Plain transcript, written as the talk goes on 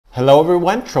Hello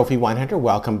everyone, Trophy Wine Hunter.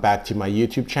 Welcome back to my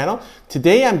YouTube channel.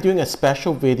 Today I'm doing a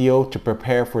special video to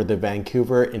prepare for the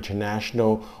Vancouver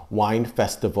International Wine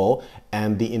Festival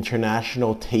and the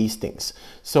international tastings.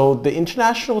 So the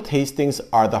international tastings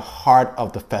are the heart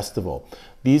of the festival.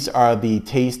 These are the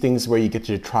tastings where you get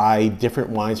to try different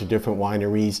wines from different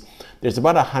wineries. There's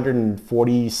about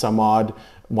 140 some odd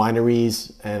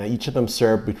wineries, and each of them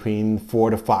serve between 4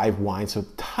 to 5 wines. So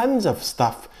tons of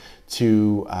stuff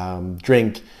to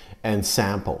drink and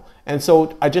sample. And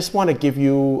so I just want to give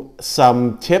you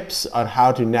some tips on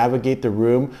how to navigate the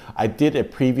room. I did a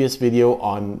previous video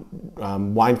on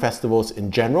wine festivals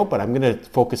in general, but I'm going to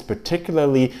focus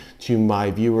particularly to my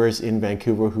viewers in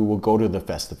Vancouver who will go to the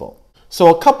festival.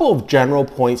 So a couple of general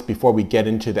points before we get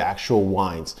into the actual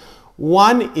wines.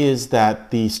 One is that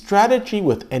the strategy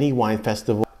with any wine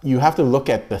festival, you have to look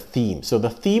at the theme. So the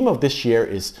theme of this year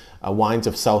is wines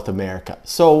of South America.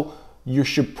 So you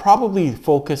should probably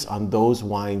focus on those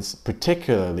wines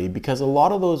particularly because a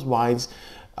lot of those wines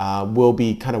will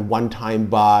be kind of one-time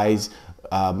buys,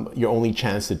 your only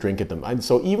chance to drink at them. And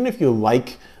so even if you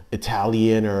like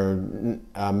Italian or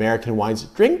American wines,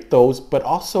 drink those, but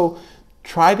also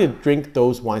try to drink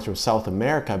those wines from South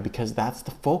America because that's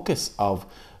the focus of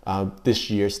this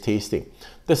year's tasting.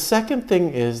 The second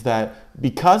thing is that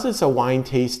because it's a wine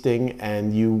tasting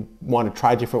and you want to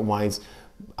try different wines,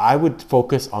 I would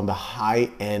focus on the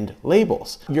high-end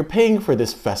labels. You're paying for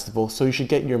this festival, so you should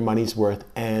get your money's worth,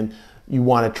 and you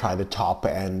want to try the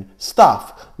top-end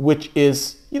stuff, which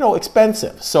is,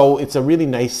 expensive. So it's a really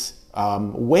nice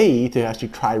way to actually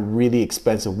try really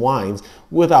expensive wines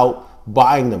without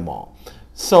buying them all.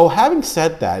 So having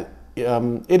said that,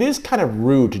 it is kind of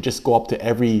rude to just go up to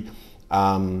every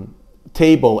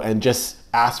table and just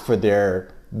ask for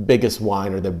their biggest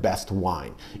wine or the best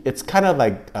wine. It's kind of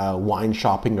like wine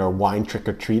shopping or wine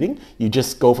trick-or-treating. You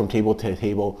just go from table to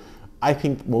table. I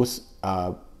think most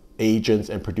agents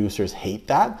and producers hate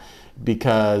that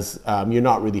because you're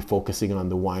not really focusing on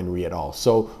the winery at all.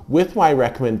 So with my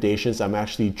recommendations, I'm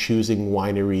actually choosing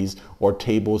wineries or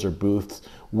tables or booths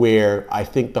where I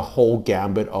think the whole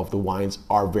gambit of the wines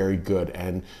are very good,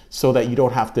 and so that you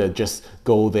don't have to just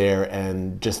go there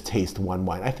and just taste one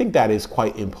wine. I think that is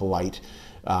quite impolite.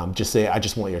 Just say, I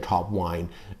just want your top wine,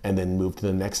 and then move to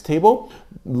the next table.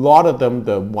 A lot of them,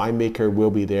 the winemaker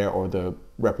will be there or the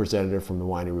representative from the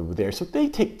winery will be there. So they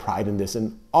take pride in this,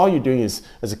 and all you're doing is,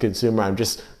 as a consumer, I'm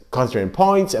just concentrating on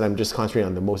points and I'm just concentrating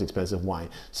on the most expensive wine.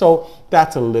 So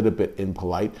that's a little bit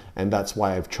impolite, and that's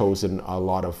why I've chosen a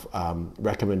lot of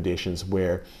recommendations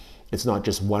where it's not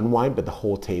just one wine, but the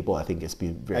whole table. I think it's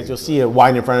been very. As you'll see a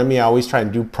wine in front of me, I always try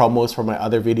and do promos for my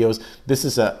other videos. This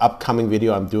is an upcoming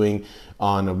video I'm doing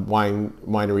on a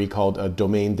winery called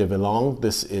Domaine de Vallon.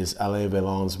 This is Alain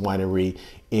Vallon's winery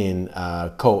in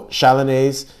Côte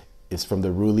Chalonnaise. It's from the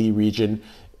Roulis region.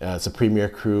 It's a premier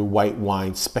cru, white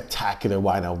wine, spectacular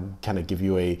wine. I'll kind of give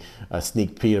you a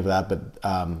sneak peek of that, but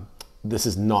this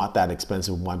is not that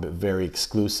expensive wine, but very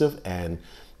exclusive, and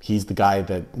he's the guy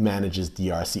that manages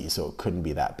DRC, so it couldn't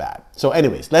be that bad. So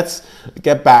anyways, let's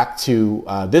get back to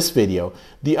this video.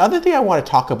 The other thing I want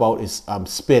to talk about is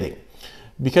spitting,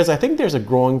 because I think there's a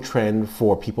growing trend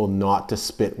for people not to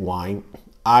spit wine.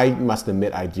 I must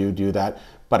admit I do that,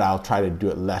 but I'll try to do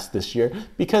it less this year,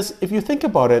 because if you think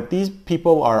about it, these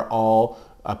people are all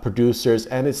producers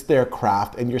and it's their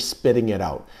craft and you're spitting it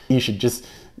out. You should just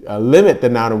limit the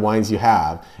amount of wines you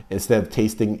have instead of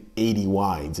tasting 80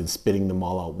 wines and spitting them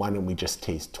all out. Why don't we just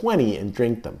taste 20 and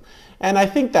drink them? And I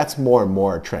think that's more and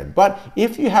more a trend. But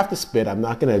if you have to spit, I'm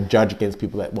not going to judge against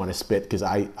people that want to spit, because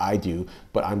I do,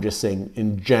 but I'm just saying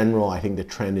in general, I think the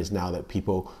trend is now that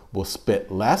people will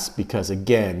spit less, because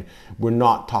again, we're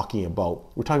talking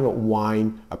about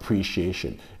wine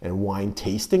appreciation and wine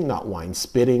tasting, not wine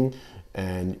spitting.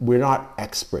 And we're not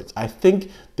experts. I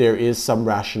think there is some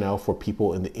rationale for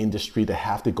people in the industry that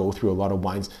have to go through a lot of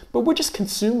wines, but we're just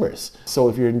consumers. So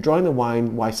if you're enjoying the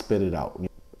wine, why spit it out?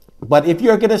 But if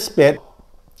you're gonna spit,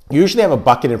 you usually have a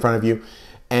bucket in front of you,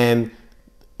 and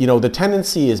the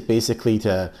tendency is basically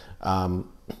to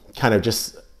kind of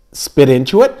just spit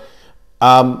into it.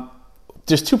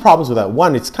 There's two problems with that.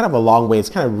 One, it's kind of a long way. It's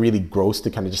kind of really gross to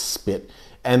kind of just spit.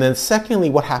 And then secondly,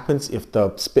 what happens if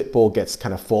the spit bowl gets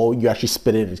kind of full? You actually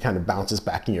spit it and it kind of bounces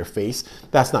back in your face.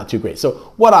 That's not too great.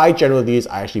 So what I generally do is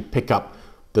I actually pick up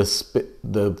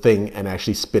the thing and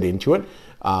actually spit into it.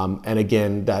 And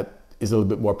again, that is a little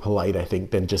bit more polite, I think,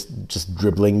 than just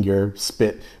dribbling your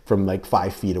spit from like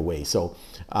 5 feet away. So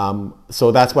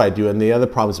so that's what I do. And the other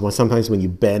problem is sometimes when you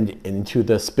bend into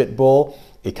the spit bowl,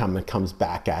 it kind of comes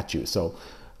back at you. So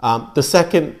The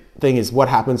second thing is what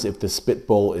happens if the spit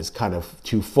bowl is kind of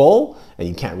too full and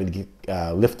you can't really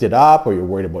lift it up, or you're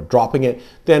worried about dropping it.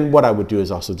 Then what I would do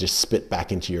is also just spit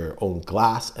back into your own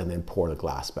glass and then pour the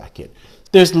glass back in.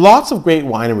 There's lots of great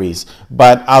wineries,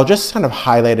 but I'll just kind of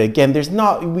highlight it again.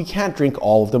 We can't drink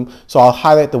all of them, so I'll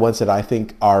highlight the ones that I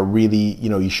think are really, you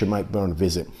might want to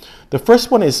visit. The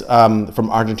first one is from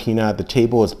Argentina. The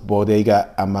table is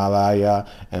Bodega Amalaya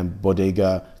and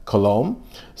Bodega Colume.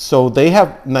 So they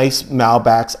have nice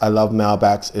Malbecs. I love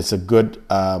Malbecs. It's a good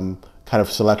kind of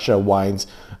selection of wines.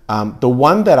 The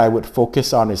one that I would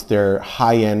focus on is their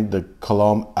high-end, the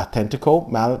Colume Authentico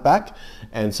Malbec.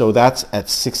 And so that's at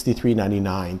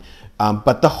 $63.99.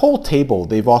 But the whole table,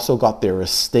 they've also got their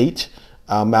estate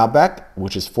Malbec,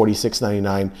 which is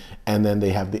 $46.99. And then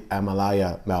they have the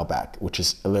Amalaya Malbec, which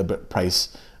is a little bit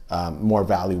price more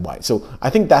value wise. So I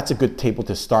think that's a good table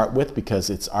to start with, because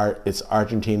it's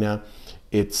Argentina.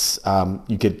 It's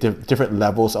you get different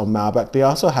levels of Malbec. They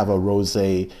also have a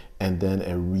rosé and then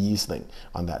a Riesling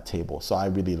on that table. So I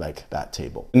really like that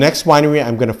table. The next winery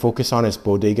I'm going to focus on is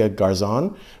Bodega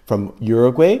Garzon from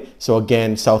Uruguay. So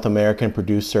again, South American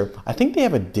producer. I think they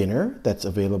have a dinner that's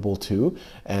available too.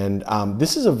 And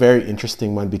this is a very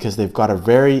interesting one because they've got a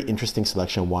very interesting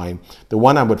selection of wine. The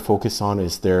one I would focus on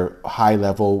is their high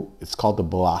level. It's called the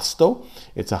Balasto.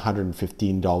 It's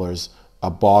 $115 a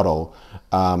bottle,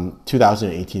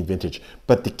 2018 vintage.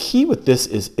 But the key with this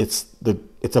is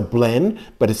it's a blend,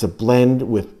 but it's a blend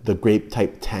with the grape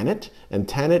type Tanit, and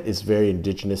Tanit is very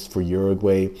indigenous for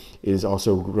Uruguay. It is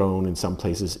also grown in some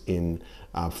places in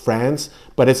France,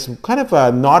 but it's kind of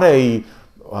not a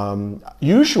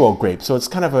usual grape, so it's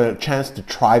kind of a chance to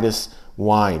try this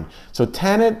wine. So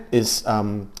Tanit is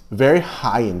very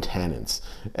high in tannins.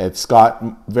 It's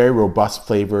got very robust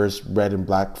flavors, red and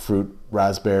black fruit,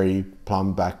 raspberry,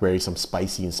 plum, blackberry, some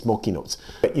spicy and smoky notes.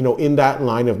 In that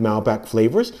line of Malbec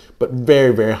flavors, but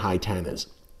very, very high tannins.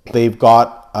 They've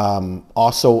got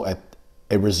also a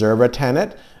Reserva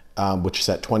Tanit, which is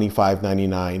at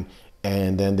 $25.99,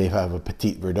 and then they have a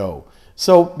Petit Verdot.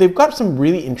 So they've got some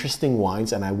really interesting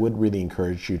wines, and I would really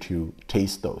encourage you to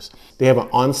taste those. They have an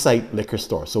on-site liquor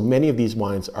store, so many of these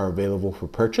wines are available for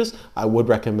purchase. I would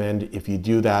recommend, if you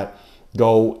do that,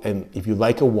 go, and if you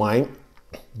like a wine,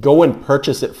 go and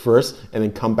purchase it first and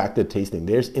then come back to the tasting.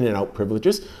 There's in and out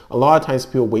privileges. A lot of times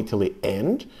people wait till the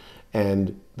end,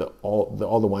 and all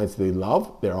the wines they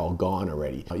love, they're all gone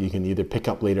already. You can either pick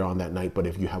up later on that night, but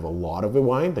if you have a lot of a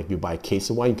wine, like you buy a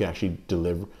case of wine, you can actually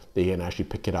deliver. They can actually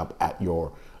pick it up at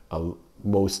your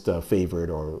most favorite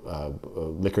or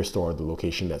liquor store, the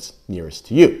location that's nearest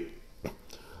to you.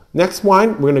 Next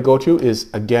wine we're going to go to is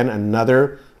again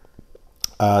another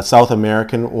South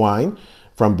American wine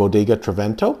from Bodega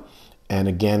Trivento, and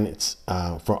again it's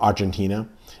from Argentina.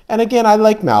 And again, I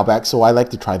like Malbec, so I like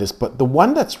to try this. But the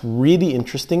one that's really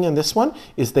interesting in this one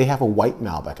is they have a white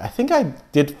Malbec. I think I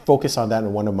did focus on that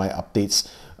in one of my updates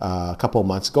a couple of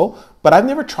months ago, but I've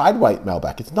never tried white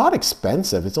Malbec. It's not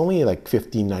expensive. It's only like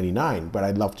 $15.99, but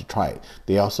I'd love to try it.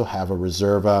 They also have a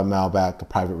Reserva Malbec, a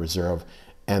private reserve,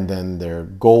 and then their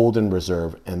golden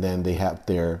reserve, and then they have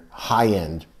their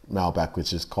high-end Malbec,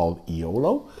 which is called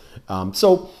Iolo.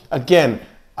 So again,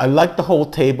 I like the whole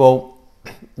table.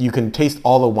 You can taste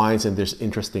all the wines, and there's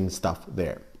interesting stuff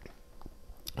there.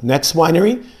 Next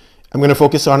winery I'm going to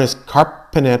focus on is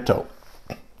Carpinetto.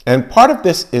 And part of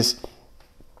this is,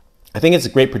 I think it's a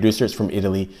great producer. It's from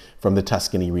Italy, from the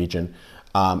Tuscany region.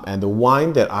 And the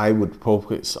wine that I would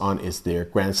focus on is their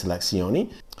Gran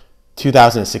Selezione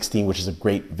 2016, which is a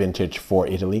great vintage for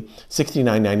Italy.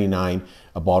 $69.99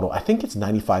 a bottle. I think it's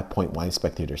 95 point Wine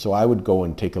Spectator, so I would go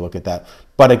and take a look at that.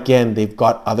 But again, they've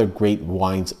got other great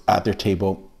wines at their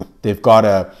table. They've got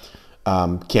a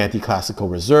Chianti Classico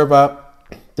Reserva.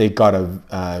 They've got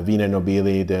a Vino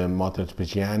Nobile de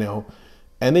Montepulciano,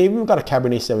 and they even got a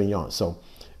Cabernet Sauvignon. So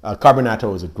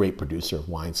Carpinetto is a great producer of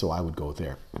wine, so I would go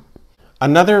there.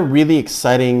 Another really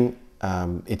exciting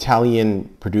Italian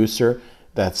producer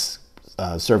that's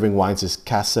serving wines is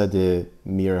Casa de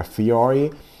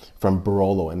Mirafiore from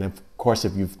Barolo. And of course,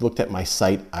 if you've looked at my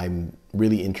site, I'm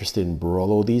really interested in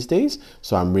Barolo these days.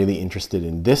 So I'm really interested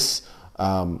in this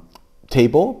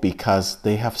table because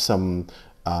they have some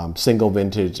single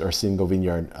vintage or single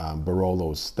vineyard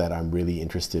Barolos that I'm really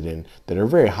interested in that are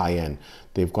very high end.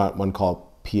 They've got one called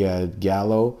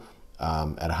Piagallo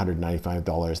at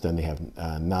 $195. Then they have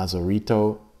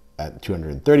Nazarito at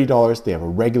 $230. They have a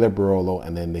regular Barolo,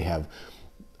 and then they have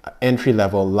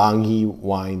entry-level Langhi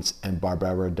wines and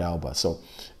Barbera d'Alba. So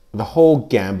the whole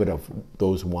gambit of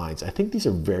those wines. I think these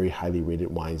are very highly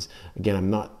rated wines. Again, I'm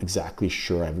not exactly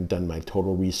sure. I haven't done my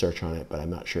total research on it, but I'm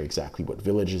not sure exactly what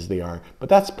villages they are. But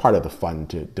that's part of the fun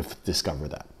to discover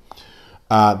that.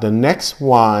 The next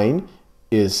wine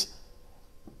is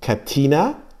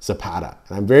Catena Zapata.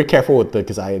 And I'm very careful with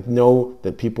because I know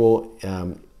that people,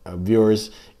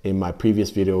 viewers in my previous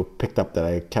video picked up that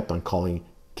I kept on calling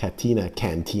Catena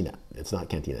Cantina. It's not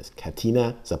Cantina, it's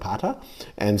Catena Zapata.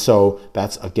 And so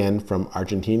that's again from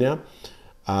Argentina.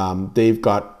 They've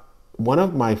got one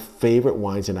of my favorite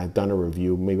wines, and I've done a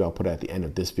review, maybe I'll put it at the end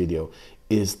of this video,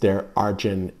 is their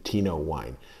Argentino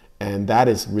wine. And that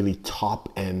is really top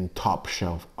end, top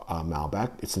shelf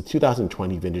Malbec. It's a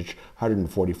 2020 vintage,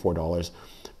 $144.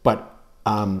 But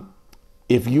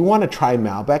if you want to try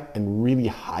Malbec and really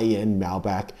high-end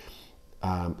Malbec,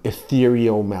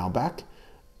 ethereal Malbec,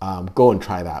 go and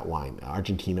try that wine.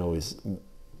 Argentino is,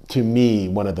 to me,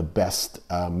 one of the best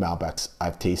Malbecs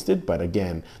I've tasted. But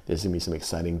again, there's going to be some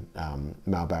exciting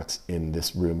Malbecs in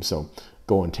this room, so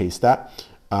go and taste that.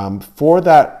 For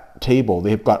that table,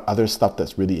 they've got other stuff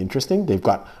that's really interesting. They've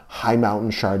got High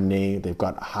Mountain Chardonnay, they've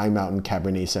got High Mountain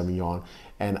Cabernet Sauvignon,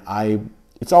 and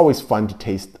it's always fun to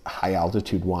taste high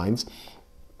altitude wines.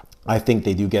 I think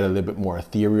they do get a little bit more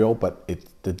ethereal, but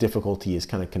the difficulty is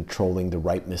kind of controlling the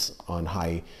ripeness on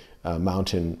high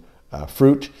mountain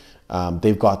fruit.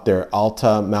 They've got their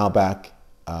Alta Malbec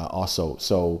also,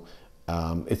 so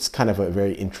it's kind of a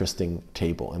very interesting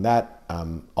table. And that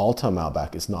Alta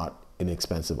Malbec is not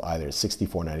inexpensive either. It's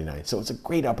 $64.99. So it's a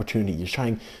great opportunity. You're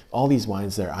trying all these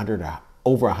wines that are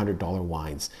over $100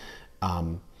 wines.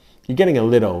 You're getting a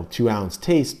little 2-ounce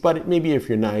taste, but maybe if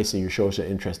you're nice and you show some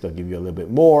interest, they'll give you a little bit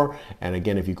more. And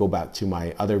again, if you go back to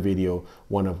my other video,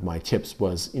 one of my tips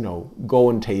was, go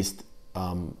and taste,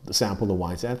 sample the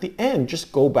wines. And at the end,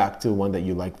 just go back to the one that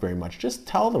you like very much. Just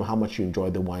tell them how much you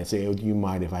enjoyed the wine. Say, oh, do you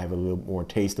mind if I have a little more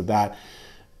taste of that?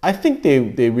 I think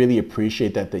they really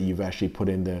appreciate that you've actually put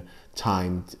in the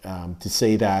time to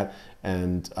say that,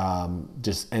 and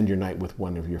just end your night with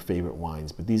one of your favorite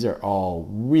wines. But these are all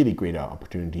really great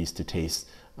opportunities to taste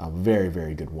very,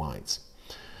 very good wines.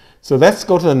 So let's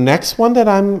go to the next one that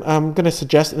I'm going to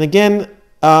suggest. And again,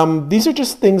 these are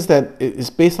just things that is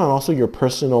based on also your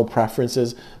personal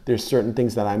preferences. There's certain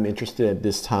things that I'm interested in at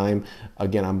this time.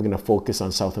 Again, I'm going to focus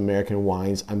on South American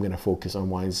wines. I'm going to focus on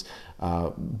wines,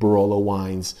 Barolo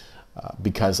wines,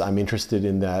 because I'm interested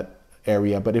in that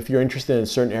area. But if you're interested in a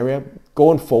certain area,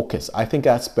 go and focus. I think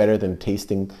that's better than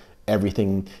tasting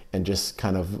everything and just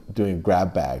kind of doing a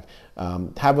grab bag.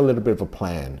 Have a little bit of a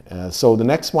plan. So the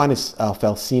next one is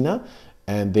Felsina,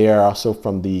 and they are also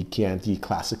from the Chianti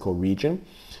Classical region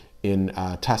in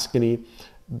Tuscany.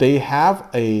 They have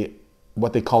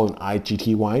what they call an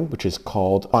IGT wine, which is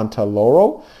called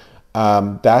Pantaloro.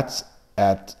 That's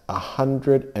at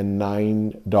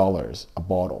 $109 a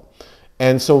bottle.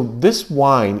 And so this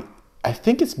wine, I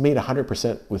think it's made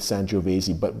 100% with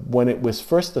Sangiovese, but when it was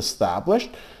first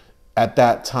established, at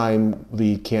that time,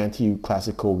 the Chianti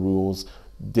Classical rules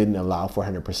didn't allow for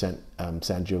 100%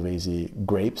 Sangiovese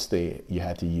grapes. You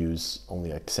had to use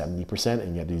only like 70%,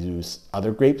 and you had to use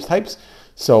other grape types.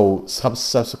 So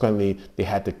subsequently, they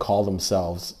had to call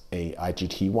themselves a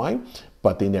IGT wine,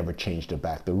 but they never changed it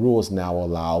back. The rules now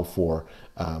allow for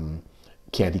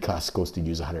Chianti Classicals to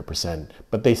use 100%,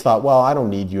 but they thought, well, I don't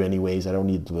need you anyways. I don't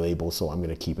need the label, so I'm going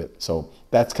to keep it. So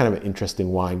that's kind of an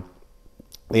interesting wine.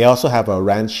 They also have a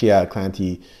Rancia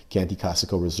Chianti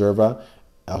Classico Reserva,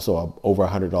 also over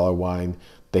 $100 wine.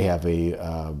 They have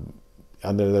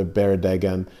under the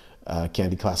Bodega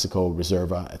Chianti Classico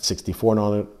Reserva at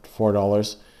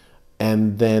 $64.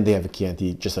 And then they have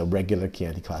just a regular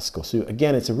Chianti Classico. So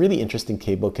again, it's a really interesting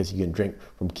table because you can drink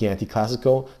from Chianti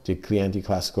Classico to Chianti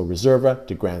Classico Reserva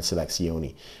to Gran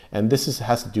Selezione. And this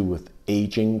has to do with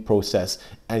aging process,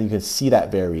 and you can see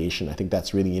that variation. I think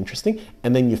that's really interesting.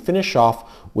 And then you finish off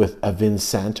with a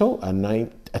Vinsanto,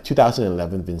 a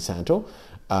 2011 Vinsanto.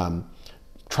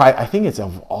 I think it's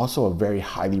also a very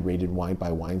highly rated wine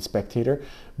by Wine Spectator,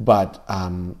 but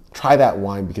try that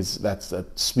wine because that's a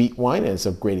sweet wine and it's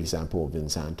a great example of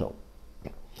Vinsanto.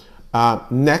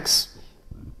 Next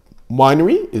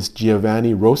winery is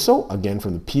Giovanni Rosso, again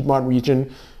from the Piedmont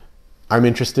region. I'm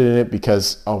interested in it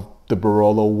because of the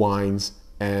Barolo wines,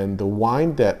 and the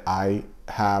wine that I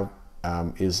have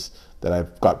that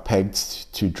I've got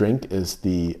pegged to drink is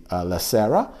the La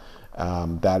Serra.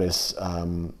 That is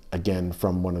again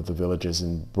from one of the villages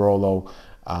in Barolo,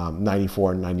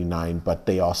 94 and 99, but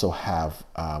they also have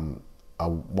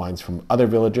wines from other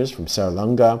villages, from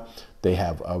Serralunga. They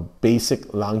have a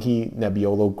basic Langhi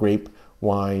Nebbiolo grape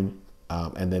wine,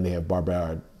 and then they have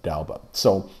Barbera d'Alba.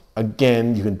 So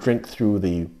again, you can drink through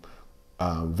the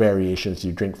variations.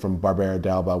 You drink from Barbera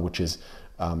d'Alba, which is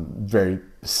very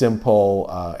simple,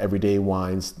 everyday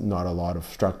wines, not a lot of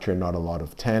structure, not a lot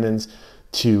of tannins,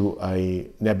 to a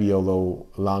Nebbiolo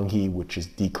Langhi, which is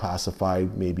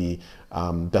declassified, maybe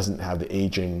doesn't have the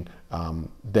aging.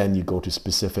 Then you go to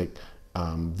specific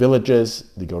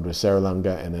villages. You go to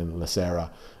Serralunga and then La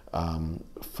Serra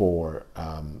for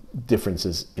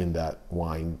differences in that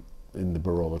wine, in the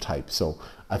Barolo type. So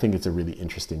I think it's a really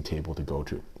interesting table to go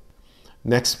to.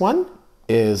 Next one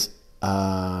is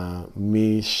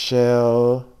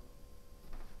Michele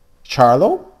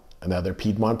Chiarlo, another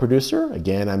Piedmont producer.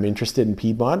 Again, I'm interested in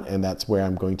Piedmont, and that's where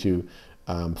I'm going to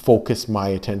focus my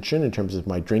attention in terms of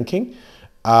my drinking.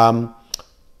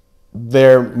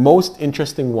 Their most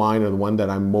interesting wine, or the one that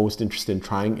I'm most interested in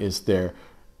trying, is their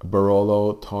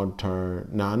Barolo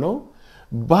Tornano.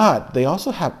 But they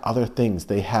also have other things.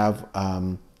 They have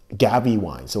Gavi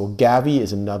wine. So Gavi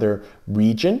is another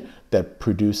region that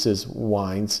produces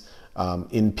wines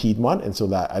in Piedmont, and so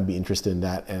that I'd be interested in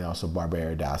that, and also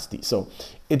Barbera d'Asti. So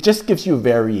it just gives you a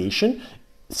variation.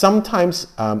 Sometimes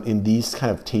in these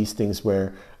kind of tastings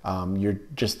where you're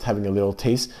just having a little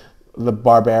taste, the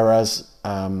Barberas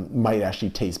might actually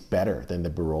taste better than the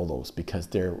Barolos because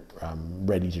they're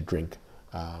ready to drink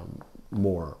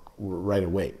more right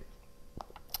away.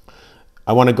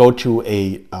 I want to go to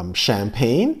a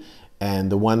champagne, and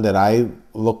the one that I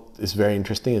looked is very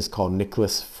interesting. It's called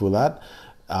Nicolas Feuillatte.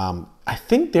 I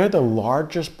think they're the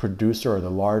largest producer or the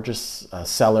largest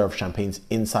seller of champagnes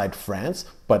inside France,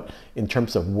 but in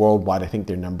terms of worldwide, I think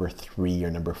they're number 3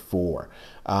 or number 4.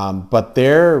 But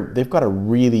they've got a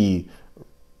really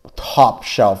top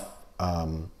shelf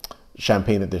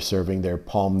champagne that they're serving. Their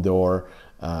Palme d'Or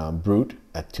Brut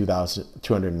at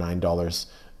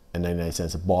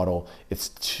 $209.99 a bottle. It's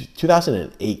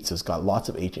 2008, so it's got lots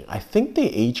of aging. I think they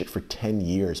age it for 10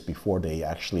 years before they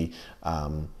actually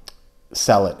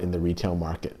sell it in the retail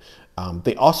market.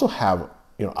 They also have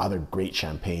other great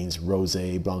champagnes,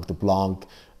 Rosé, Blanc de Blanc,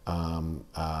 in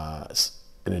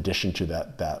addition to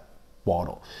that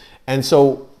bottle. And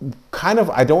so kind of,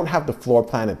 I don't have the floor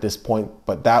plan at this point,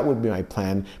 but that would be my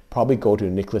plan. Probably go to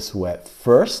Nicolas Feuillatte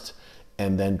first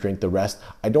and then drink the rest.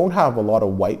 I don't have a lot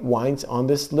of white wines on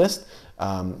this list.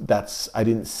 I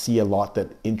didn't see a lot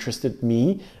that interested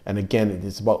me. And again,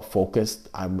 it's about focus.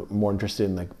 I'm more interested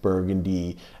in like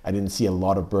Burgundy. I didn't see a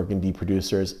lot of Burgundy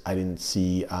producers. I didn't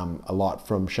see a lot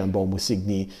from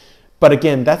Chambon-Musigny. But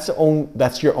again, that's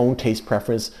your own taste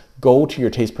preference. Go to your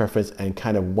taste preference and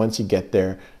kind of once you get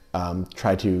there,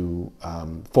 try to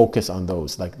focus on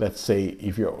those. Like let's say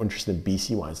if you're interested in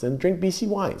BC wines, then drink BC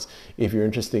wines. If you're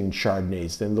interested in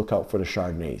Chardonnays, then look out for the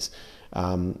Chardonnays.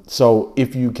 So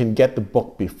if you can get the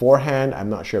book beforehand, I'm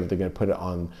not sure if they're going to put it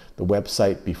on the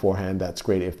website beforehand, that's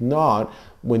great. If not,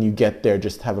 when you get there,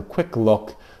 just have a quick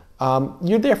look.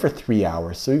 You're there for 3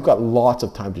 hours, so you've got lots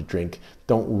of time to drink.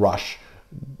 Don't rush.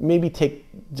 Maybe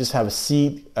just have a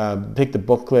seat, take the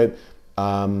booklet,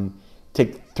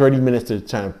 take 30 minutes to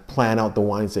try to plan out the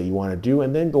wines that you want to do,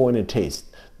 and then go in and taste.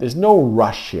 There's no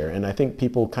rush here, and I think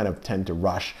people kind of tend to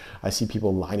rush. I see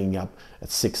people lining up at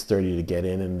 6:30 to get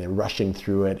in, and they're rushing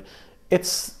through it.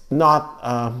 It's not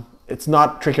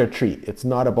trick or treat. It's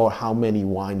not about how many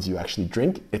wines you actually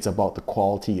drink. It's about the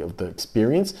quality of the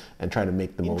experience and try to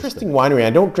make the most of it. Interesting winery. I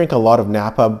don't drink a lot of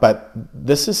Napa, but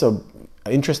this is a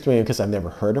interesting because I've never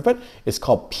heard of it. It's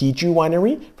called Peju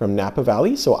Winery from Napa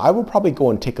Valley. So I will probably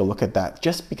go and take a look at that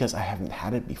just because I haven't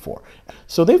had it before.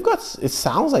 So they've got, it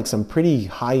sounds like some pretty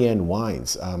high-end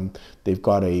wines. They've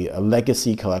got a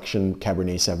Legacy Collection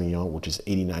Cabernet Sauvignon, which is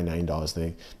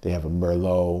 $89.90. They have a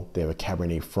Merlot, they have a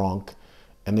Cabernet Franc,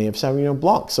 and they have Sauvignon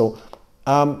Blanc. So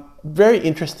very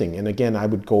interesting. And again, I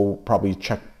would go probably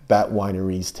check that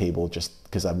winery's table just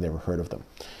because I've never heard of them.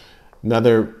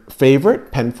 Another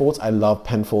favorite, Penfolds. I love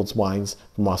Penfolds wines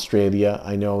from Australia.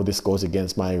 I know this goes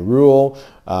against my rule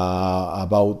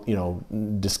about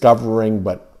discovering,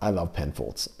 but I love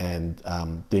Penfolds, and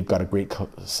they've got a great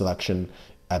selection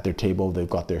at their table. They've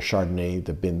got their Chardonnay,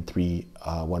 the Bin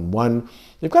 311.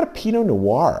 They've got a Pinot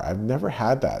Noir. I've never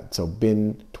had that, so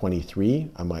Bin 23.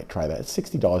 I might try that. It's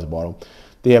 $60 a bottle.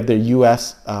 They have their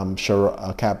U.S.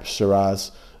 Cap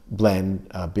Shiraz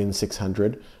blend, Bin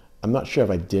 600. I'm not sure if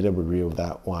I did a review of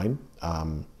that wine,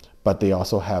 but they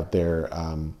also have their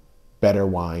better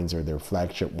wines or their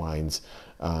flagship wines,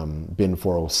 Bin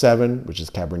 407, which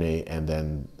is Cabernet, and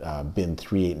then Bin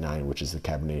 389, which is the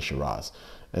Cabernet Shiraz.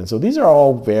 And so these are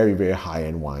all very, very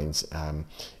high-end wines.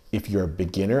 If you're a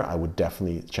beginner, I would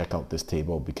definitely check out this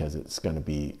table because it's going to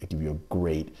give you a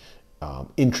great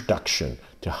introduction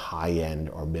to high-end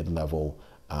or mid-level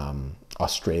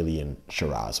Australian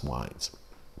Shiraz wines.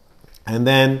 And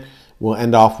then we'll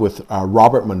end off with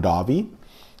Robert Mondavi.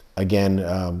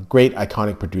 Again, great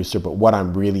iconic producer, but what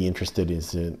I'm really interested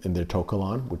is in their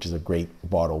Tokalan, which is a great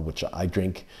bottle, which I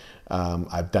drink.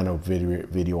 I've done a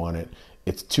video on it.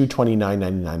 It's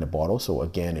 $229.99 a bottle. So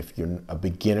again, if you're a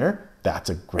beginner, that's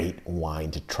a great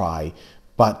wine to try.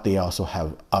 But they also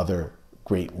have other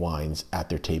great wines at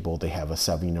their table. They have a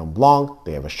Sauvignon Blanc,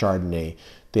 they have a Chardonnay,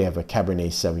 they have a Cabernet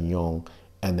Sauvignon,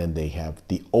 and then they have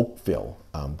the Oakville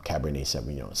Cabernet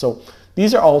Sauvignon. So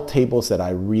these are all tables that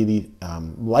I really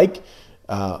like.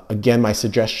 Again, my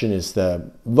suggestion is to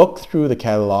look through the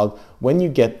catalog. When you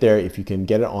get there, if you can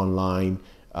get it online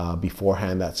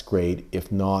beforehand, that's great.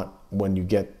 If not, when you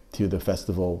get to the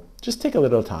festival, just take a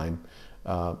little time,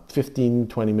 15,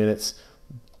 20 minutes,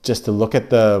 just to look at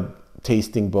the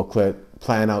tasting booklet,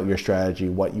 plan out your strategy,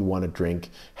 what you want to drink.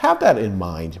 Have that in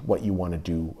mind, what you want to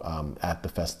do at the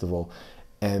festival,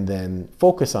 and then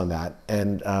focus on that.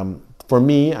 And for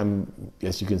me,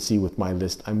 as you can see with my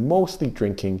list, I'm mostly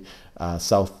drinking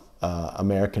South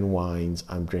American wines.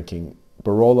 I'm drinking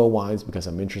Barolo wines because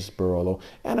I'm interested in Barolo,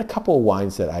 and a couple of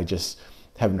wines that I just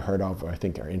haven't heard of or I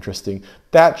think are interesting.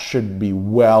 That should be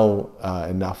well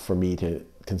enough for me to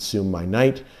consume my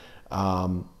night.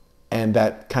 And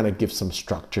that kind of gives some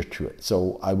structure to it.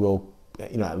 So I will,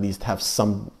 at least have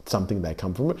something that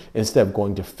come from it, instead of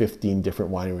going to 15 different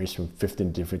wineries from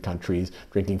 15 different countries,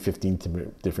 drinking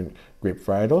 15 different grape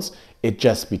varietals. It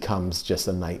just becomes just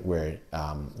a night where,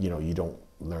 you don't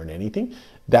learn anything.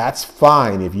 That's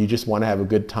fine. If you just want to have a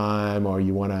good time or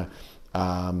you want to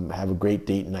have a great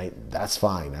date night, that's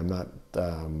fine. I'm not,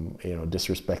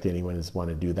 disrespecting anyone who's want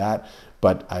to do that.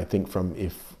 But I think from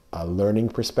a learning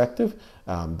perspective,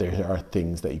 there are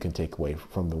things that you can take away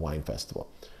from the wine festival.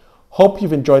 Hope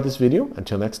you've enjoyed this video.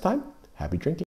 Until next time, happy drinking.